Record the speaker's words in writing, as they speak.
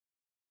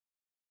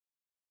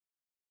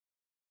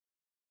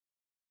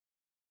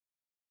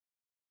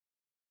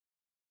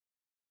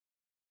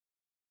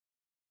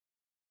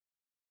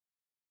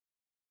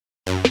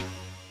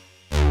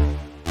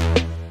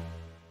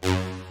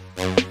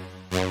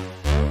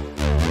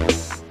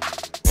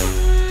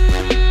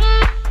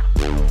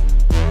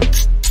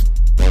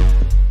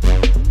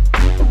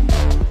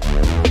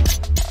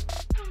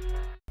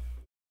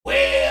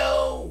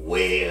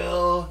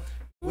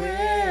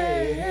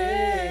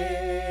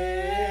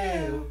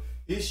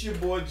It's your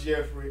boy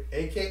Jeffrey,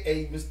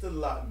 aka Mr.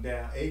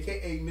 Lockdown,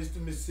 aka Mr.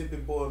 Mississippi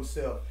Boy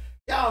himself.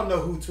 Y'all know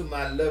who to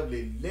my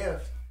lovely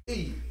left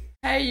is.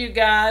 Hey, you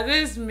guys,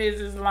 it's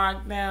Mrs.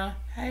 Lockdown.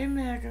 Hey,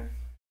 Mega.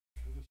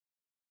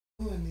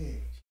 Doing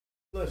it,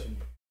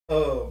 blushing.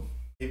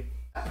 If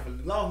I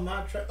lost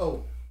my track,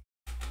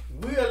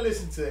 we'll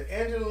listen to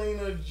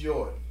Angelina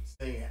Jordan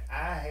singing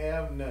 "I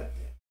Have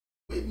Nothing."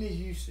 Whitney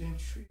Houston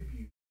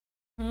tribute.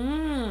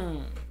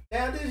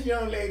 Now this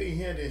young lady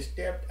here that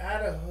stepped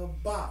out of her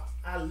box.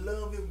 I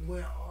love it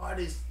when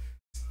artists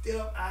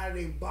step out of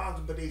their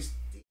box, but they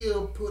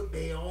still put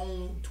their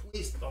own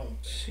twist on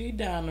it. She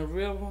down the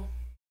river,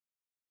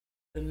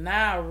 the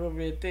Nile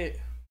River at that.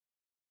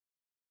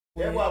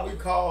 That's why we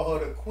call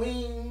her the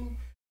queen.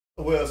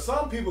 Well,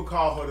 some people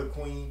call her the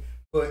queen,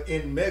 but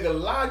in Mega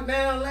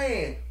Lockdown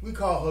land, we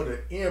call her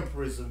the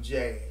Empress of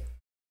Jazz.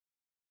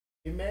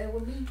 You mad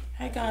with me?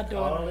 Hey,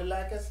 goddaughter. Call it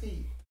like I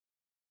see.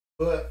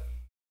 But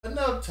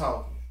enough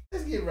talking.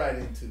 Let's get right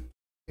into it.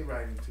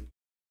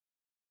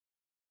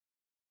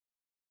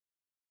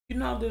 You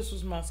know this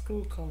was my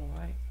school color,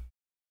 right?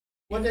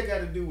 What they got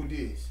to do with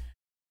this?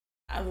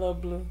 I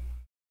love blue.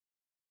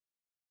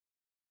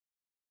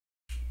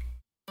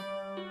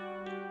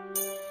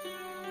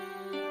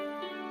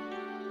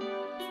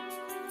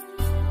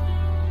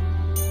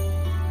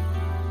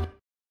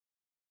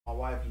 My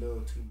wife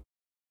loves too much.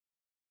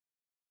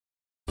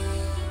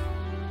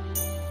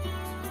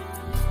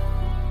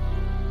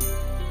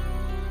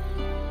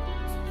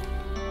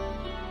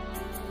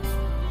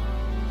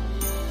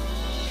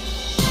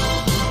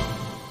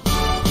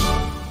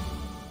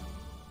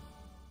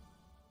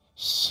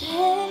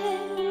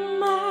 Share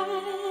my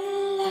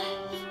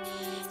life,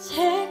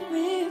 take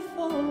me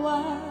for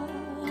what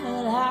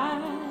I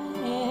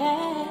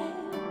am,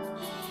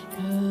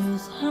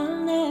 'cause I'll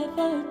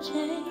never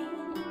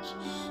change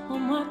all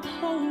my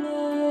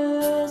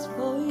colors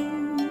for you.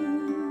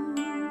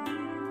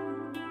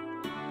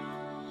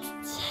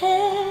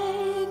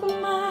 Take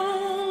my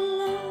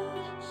love,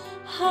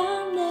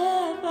 I'll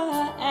never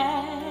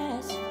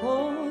ask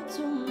for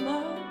too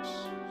much,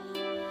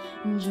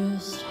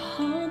 just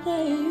all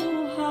that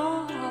you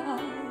are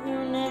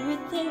and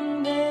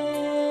everything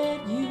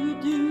that you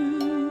do.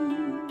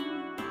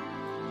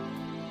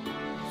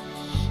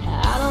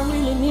 I don't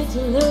really need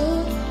to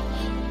look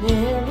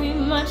very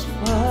much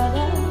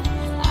further.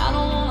 I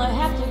don't wanna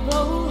have to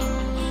go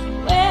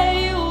where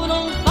you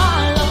don't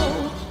follow.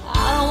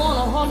 I don't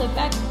wanna hold it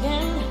back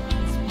again.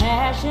 It's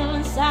passion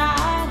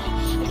inside.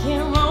 I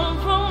can't run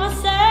from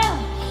myself.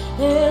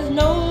 There's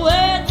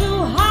nowhere to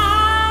hide.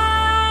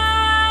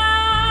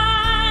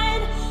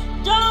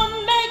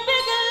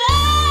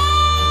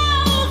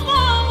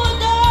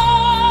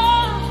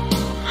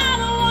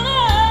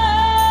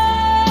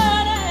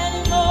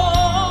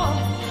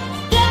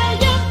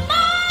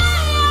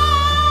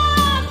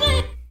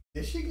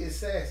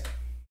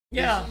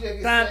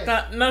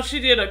 Yeah, no, she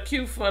did a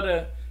cue for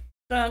the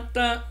dun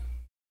dun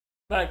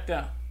back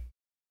there.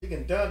 She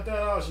can dun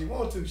all she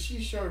wants to.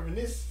 She's serving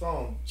this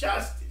song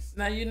justice.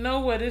 Now you know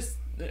what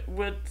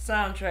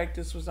soundtrack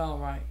this was on,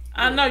 right?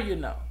 Yeah. I know you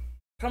know.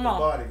 Come on.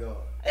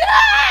 Bodyguard.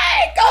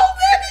 Hey, go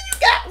nigga, you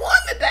got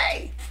one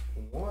today.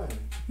 One.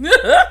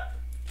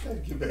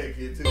 Let's get back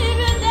here too.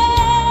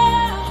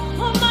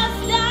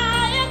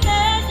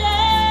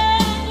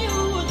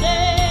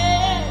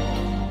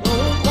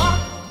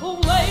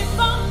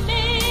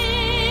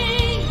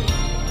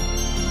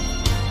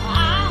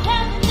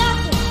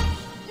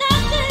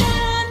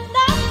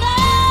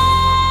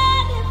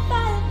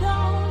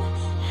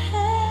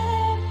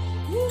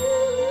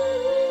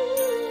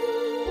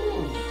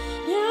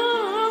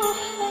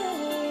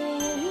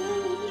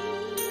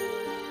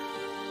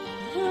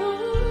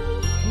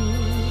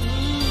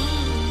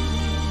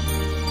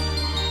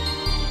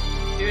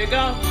 Here we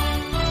go.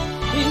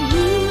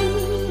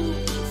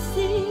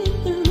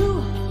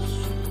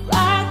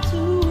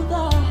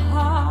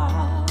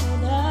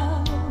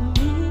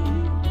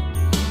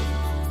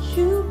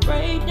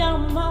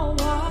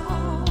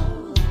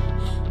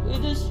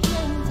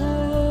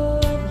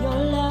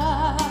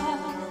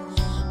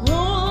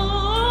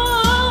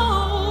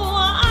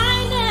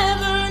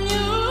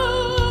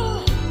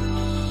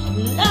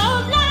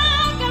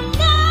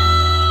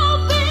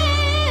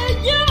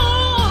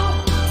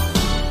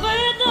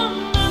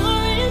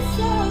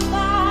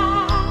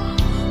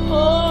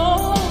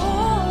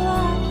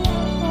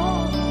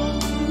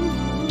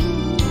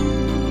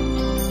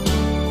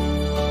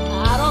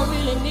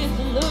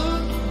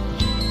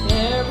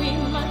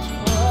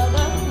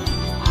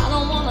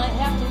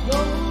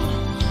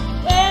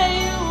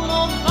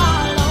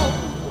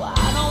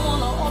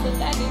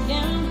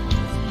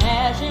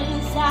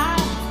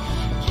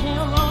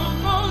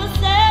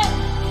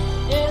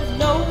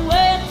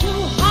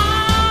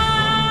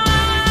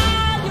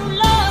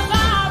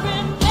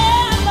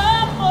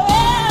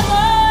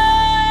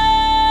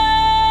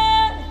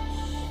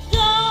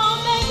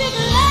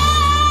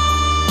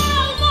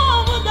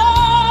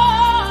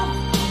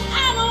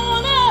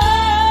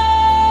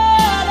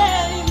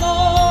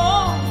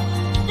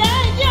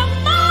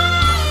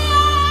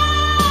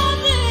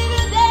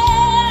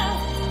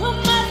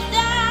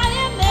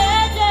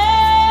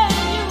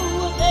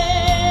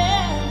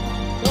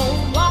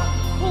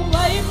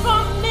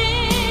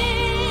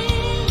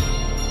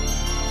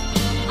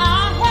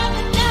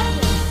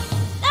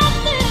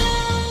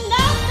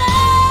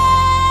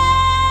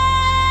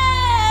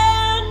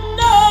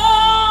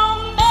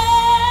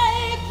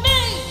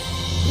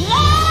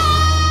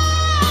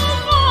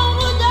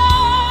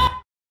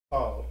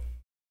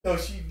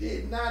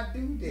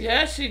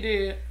 Yes, she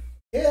did.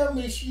 Tell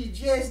me she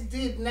just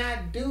did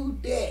not do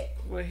that.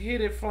 Well,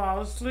 hit it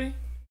flawlessly.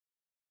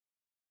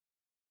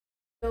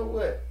 You know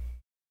what?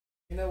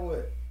 You know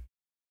what?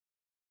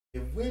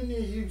 If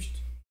Whitney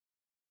Houston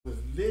was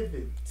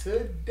living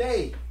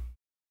today,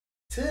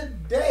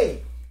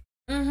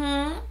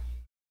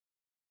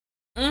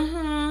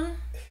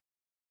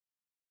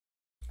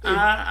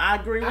 I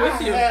agree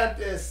with you. I have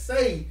to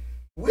say,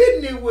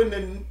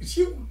 Whitney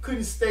she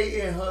couldn't stay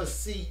in her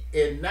seat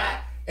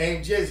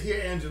and just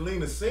hear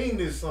Angelina sing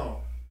this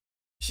song.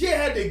 She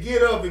had to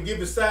get up and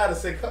give a side and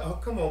say,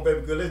 "Come on,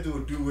 baby girl, let's do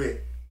a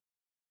duet."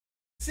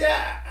 See,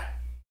 I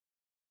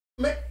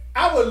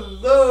would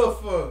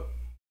love for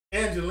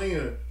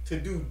Angelina to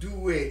do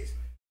duets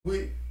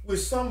with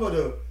some of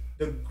the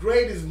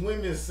greatest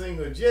women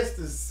singers, just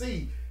to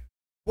see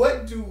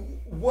what.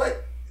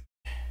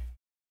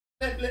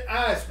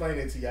 I'll explain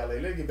it to y'all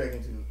later. Let's get back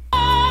into it.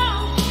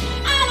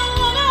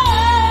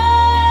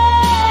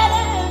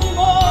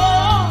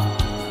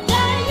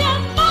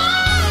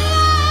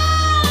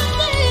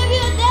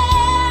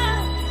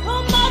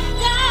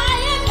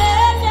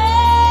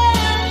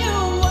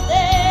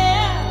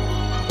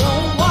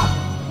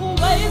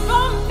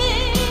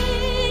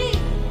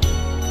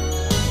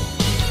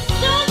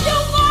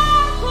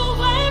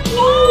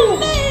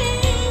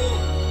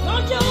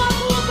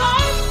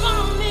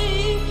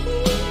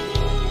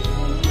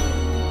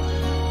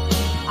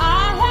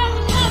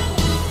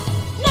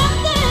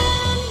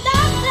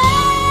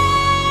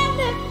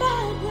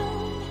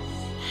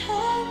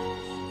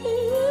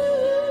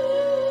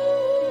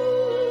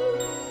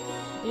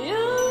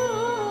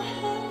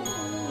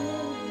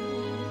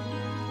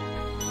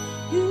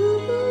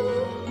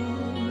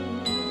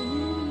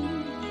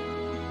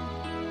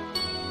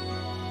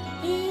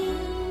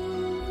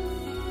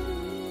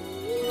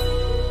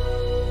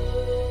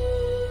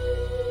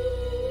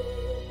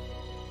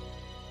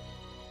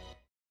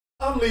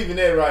 I'm leaving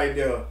that right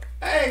there.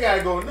 I ain't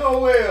gotta go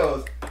nowhere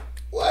else.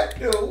 What?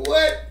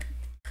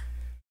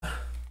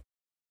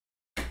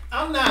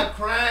 I'm not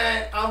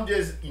crying. I'm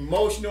just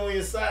emotional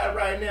inside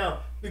right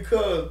now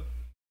because,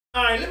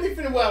 all right, let me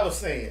finish what I was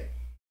saying.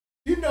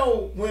 You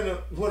know, when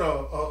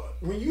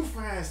you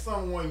find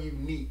someone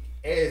unique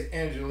as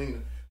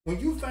Angelina, when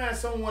you find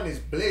someone as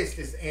blessed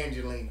as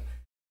Angelina,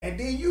 and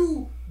then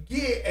you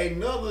get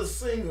another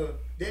singer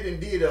that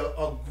did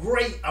a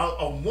great,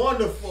 a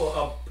wonderful,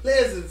 a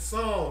pleasant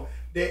song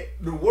that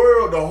the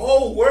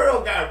whole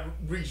world got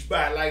reached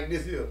by like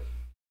this here.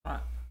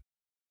 Right.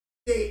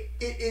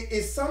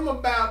 It's something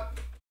about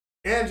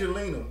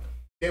Angelina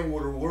that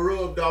would have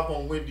rubbed off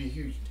on Whitney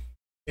Houston.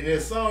 And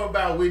there's something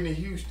about Whitney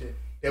Houston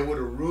that would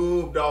have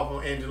rubbed off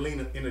on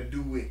Angelina in a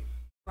duet.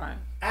 Right.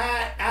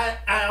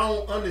 I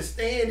don't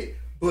understand it,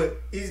 but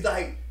it's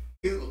like,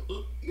 you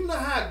know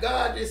how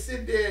God just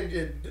sit there and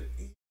just,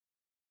 you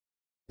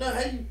know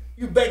how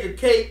you bake a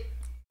cake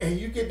and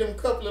you get them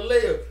couple of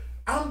layers.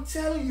 I'm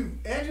telling you,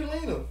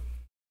 Angelina,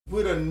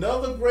 with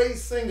another great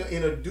singer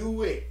in a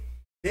duet,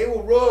 they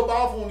will rub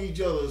off on each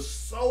other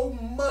so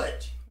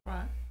much,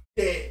 right,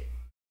 that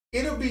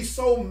it'll be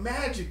so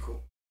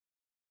magical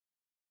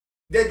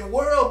that the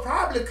world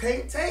probably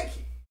can't take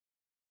it.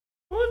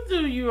 What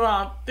do you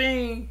all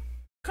think?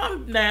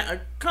 Coming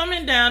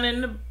down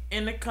in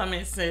the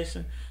comment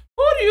section.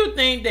 Who do you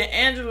think that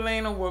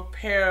Angelina will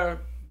pair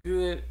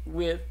good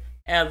with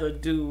as a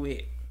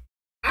duet?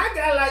 I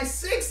got like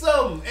 6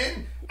 of them,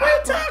 and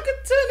we're talking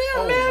to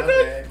them,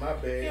 man. My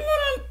bad. You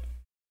wanna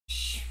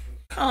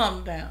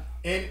calm down.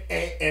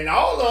 And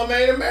all of them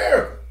ain't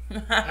America.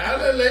 I'll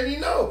just let you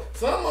know.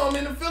 Some of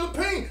them in the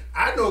Philippines.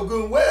 I know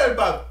good and well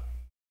about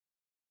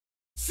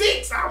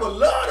 6 I would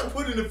love to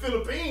put in the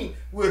Philippines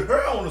with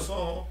her on the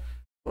song.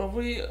 Well,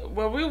 we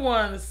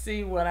want to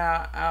see what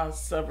our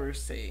subbers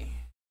say,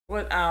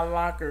 what our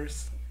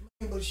lockers.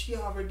 But she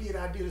already did.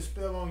 I did a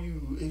spell on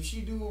you. If she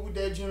do it with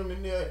that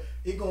gentleman there,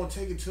 it gonna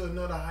take it to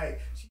another height.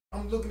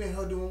 I'm looking at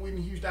her doing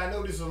Whitney Houston. I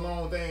know this is a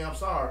long thing. I'm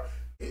sorry.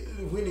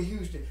 Whitney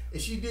Houston.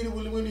 If she did it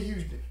with Whitney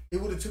Houston,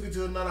 it would have took it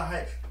to another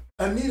height.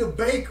 Anita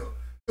Baker,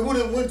 it would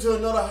have went to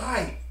another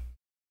height.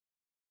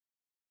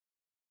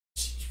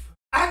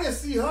 I can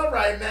see her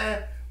right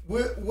now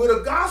with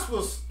a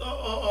gospel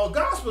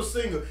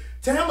singer,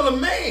 Tamala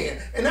Man,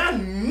 and I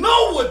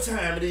know what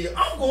time it is.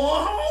 I'm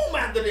going home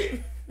after this.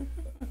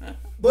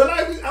 But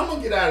I'm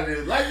gonna get out of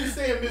this. Like you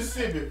said,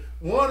 Mississippi,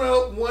 1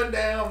 up, 1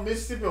 down.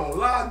 Mississippi on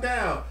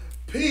lockdown.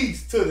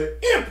 Peace to the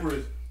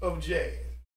Empress of Jazz.